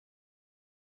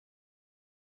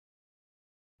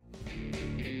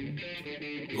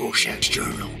Rorschach's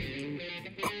Journal,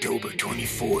 October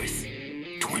 24th,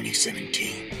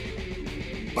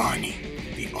 2017. Bonnie,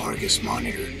 the Argus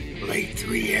monitor, laid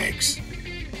 3 eggs.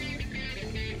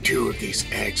 2 of these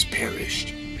eggs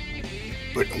perished,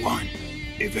 but 1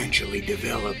 eventually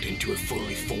developed into a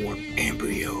fully formed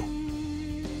embryo.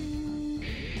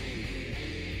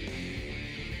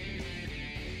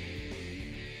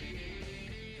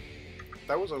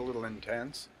 That was a little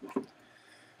intense.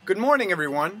 Good morning,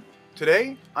 everyone.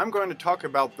 Today, I'm going to talk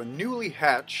about the newly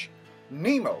hatched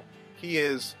Nemo. He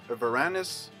is a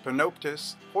Varanus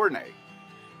Panoptes Horni.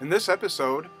 In this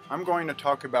episode, I'm going to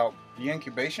talk about the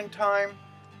incubation time,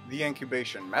 the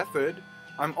incubation method.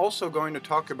 I'm also going to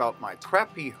talk about my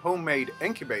crappy homemade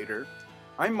incubator.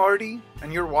 I'm Marty,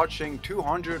 and you're watching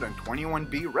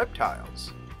 221B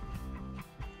Reptiles.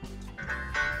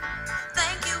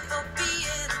 Thank you for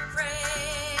being a friend.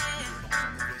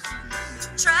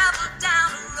 Travel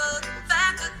down the road,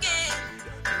 back again.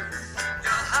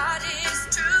 Your heart is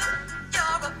true.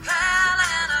 You're a pal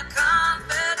and a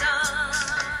confidant.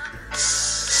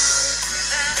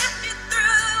 And if you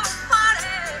threw a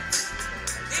party,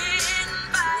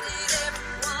 invited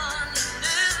everyone you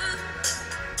knew,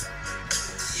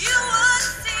 you would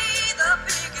see the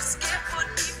biggest gift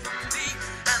would be from me,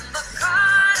 and the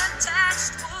card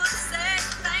attached would say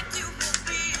thank you for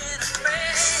being a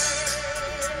friend.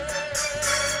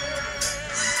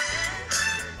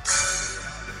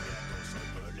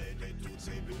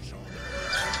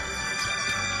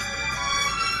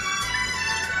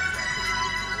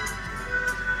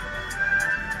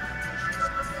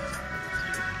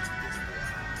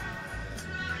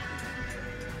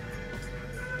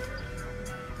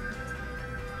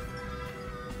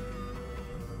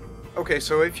 Okay,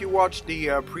 so if you watched the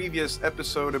previous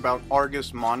episode about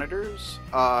Argus monitors,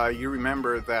 you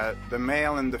remember that the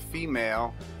male and the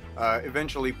female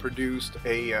eventually produced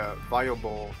a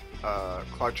viable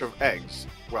clutch of eggs.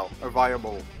 Well, a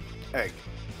viable egg.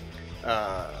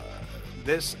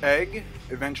 This egg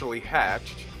eventually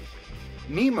hatched.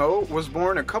 Nemo was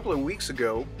born a couple of weeks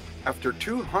ago after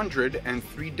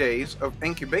 203 days of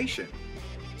incubation.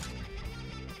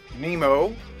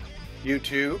 Nemo,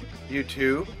 YouTube,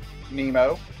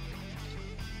 Nemo.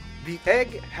 The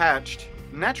egg hatched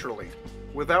naturally,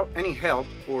 without any help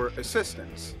or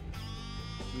assistance.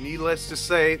 Needless to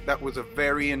say, that was a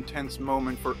very intense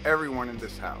moment for everyone in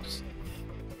this house.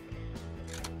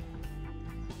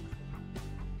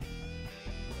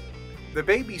 The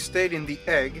baby stayed in the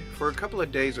egg for a couple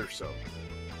of days or so.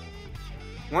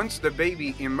 Once the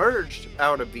baby emerged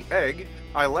out of the egg,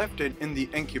 I left it in the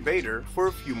incubator for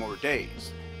a few more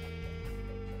days.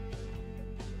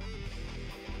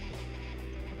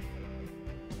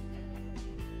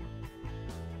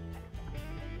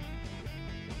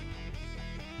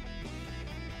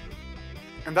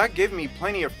 And that gave me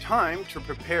plenty of time to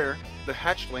prepare the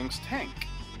hatchling's tank.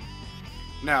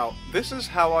 Now, this is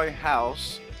how I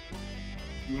house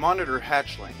monitor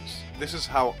hatchlings. This is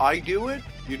how I do it.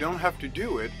 You don't have to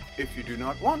do it if you do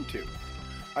not want to.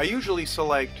 I usually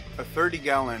select a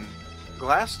 30-gallon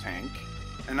glass tank,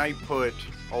 and I put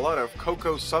a lot of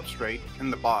cocoa substrate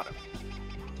in the bottom.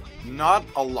 Not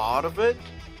a lot of it,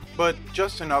 but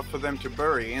just enough for them to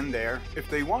bury in there if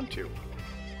they want to.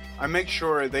 I make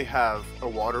sure they have a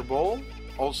water bowl,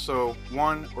 also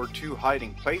 1 or 2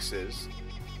 hiding places.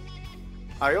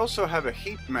 I also have a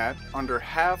heat mat under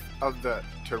half of the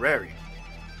terrarium.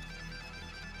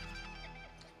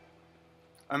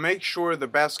 I make sure the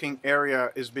basking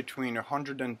area is between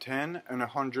 110 and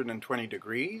 120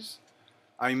 degrees.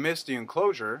 I mist the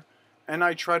enclosure, and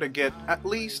I try to get at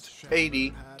least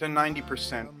 80 to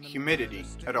 90% humidity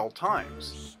at all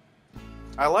times.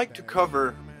 I like to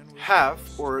cover half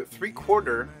or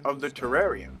 3/4 of the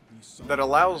terrarium. That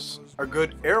allows a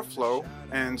good airflow,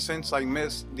 and since I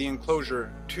mist the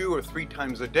enclosure 2 or 3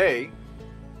 times a day,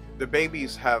 the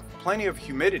babies have plenty of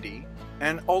humidity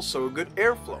and also a good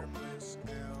airflow.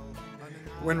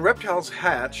 When reptiles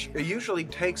hatch, it usually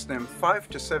takes them 5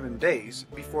 to 7 days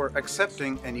before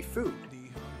accepting any food.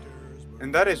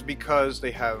 And that is because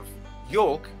they have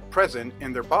yolk present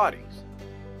in their bodies.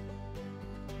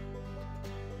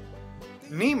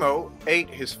 Nemo ate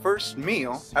his first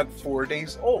meal at 4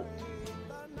 days old.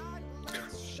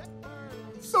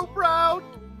 So proud!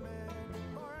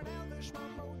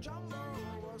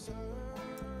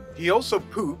 He also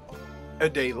pooped a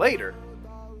day later.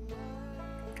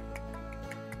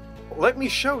 Let me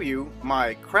show you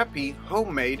my crappy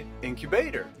homemade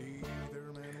incubator.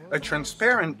 A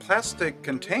transparent plastic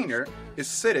container is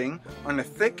sitting on a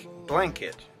thick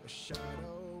blanket.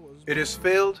 It is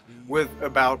filled with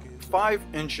about 5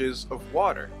 inches of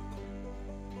water.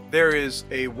 there is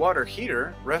a water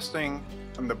heater resting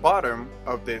on the bottom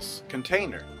of this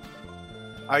container.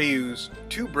 I use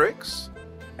 2 bricks,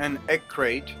 an egg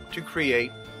crate to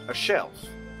create a shelf.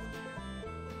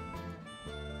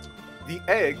 The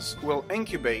eggs will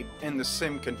incubate in the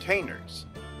sim containers.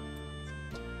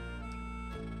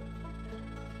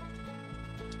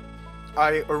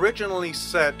 I originally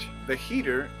set the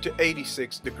heater to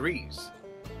 86 degrees,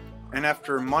 and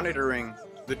after monitoring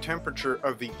the temperature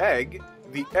of the egg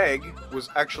was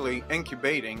actually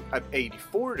incubating at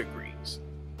 84 degrees.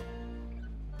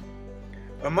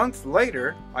 A month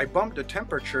later, I bumped the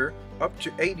temperature up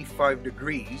to 85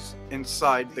 degrees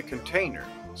inside the container,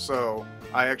 so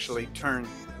I actually turned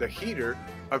the heater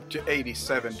up to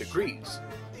 87 degrees.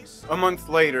 A month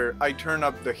later, I turn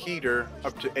up the heater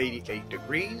up to 88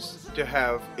 degrees to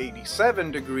have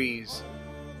 87 degrees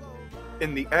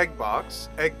in the egg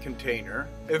container.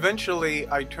 Eventually,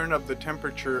 I turn up the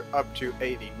temperature up to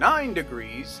 89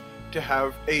 degrees to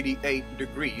have 88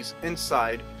 degrees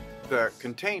inside the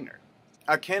container.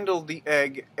 I candle the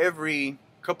egg every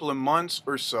couple of months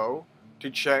or so to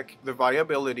check the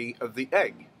viability of the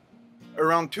egg.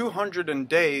 Around 200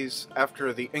 days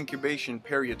after the incubation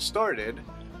period started,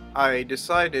 I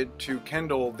decided to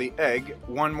candle the egg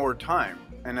one more time,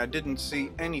 and I didn't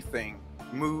see anything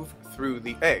move through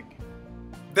the egg.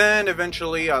 Then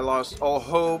eventually I lost all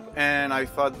hope and I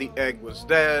thought the egg was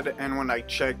dead, and when I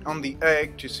checked on the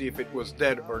egg to see if it was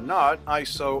dead or not, I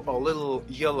saw a little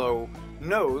yellow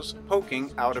nose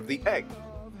poking out of the egg.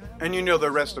 And you know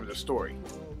the rest of the story.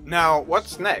 Now,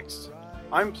 what's next?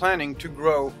 I'm planning to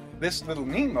grow this little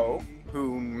Nemo,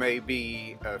 who may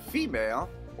be a female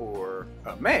or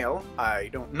a male, I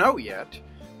don't know yet,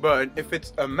 but if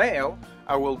it's a male,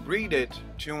 I will breed it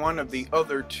to one of the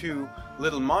other 2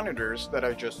 little monitors that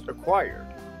I just acquired.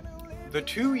 The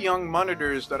 2 young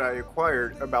monitors that I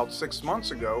acquired about 6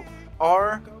 months ago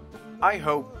are, I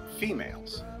hope,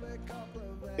 females.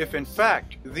 If in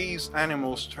fact these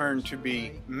animals turn to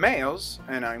be males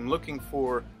and I'm looking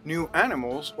for new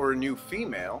animals or a new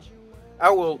female, I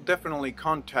will definitely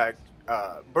contact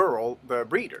Burl, the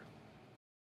breeder.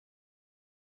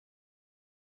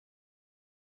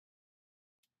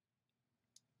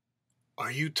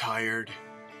 Are you tired?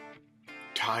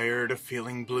 Tired of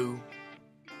feeling blue?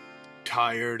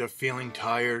 Tired of feeling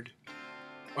tired?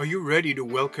 Are you ready to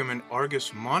welcome an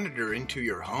Argus monitor into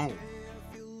your home?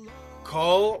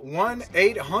 Call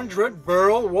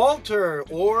 1-800-BURL-WALTER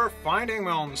or find him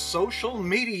on social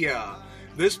media.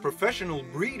 This professional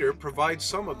breeder provides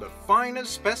some of the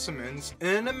finest specimens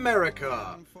in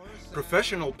America.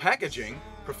 Professional packaging,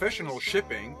 professional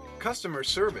shipping, customer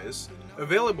service,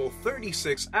 available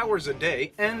 36 hours a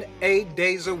day and 8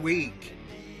 days a week.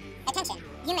 Attention!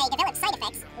 You may develop side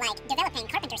effects like developing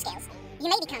carpenter skills. You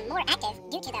may become more active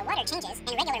due to the water changes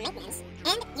and regular maintenance,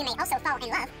 and you may also fall in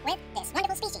love with this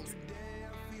wonderful species.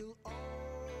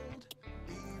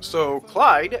 So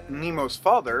Clyde, Nemo's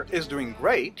father, is doing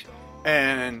great,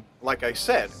 and like I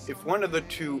said, if one of the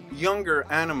 2 younger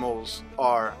animals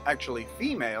are actually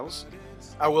females,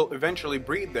 I will eventually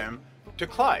breed them to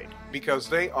Clyde, because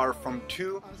they are from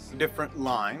 2 different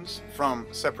lines, from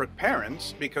separate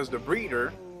parents, because the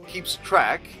breeder keeps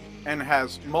track and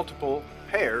has multiple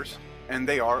pairs, and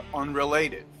they are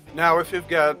unrelated. Now, if you've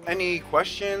got any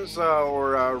questions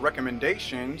or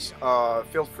recommendations,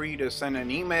 feel free to send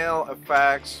an email, a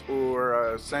fax,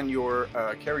 or send your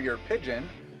carrier pigeon,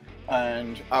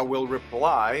 and I will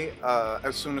reply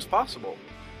as soon as possible.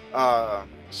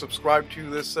 Subscribe to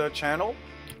this channel,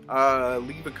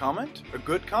 leave a comment, a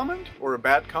good comment or a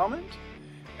bad comment,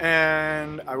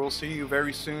 and I will see you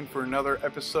very soon for another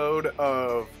episode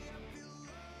of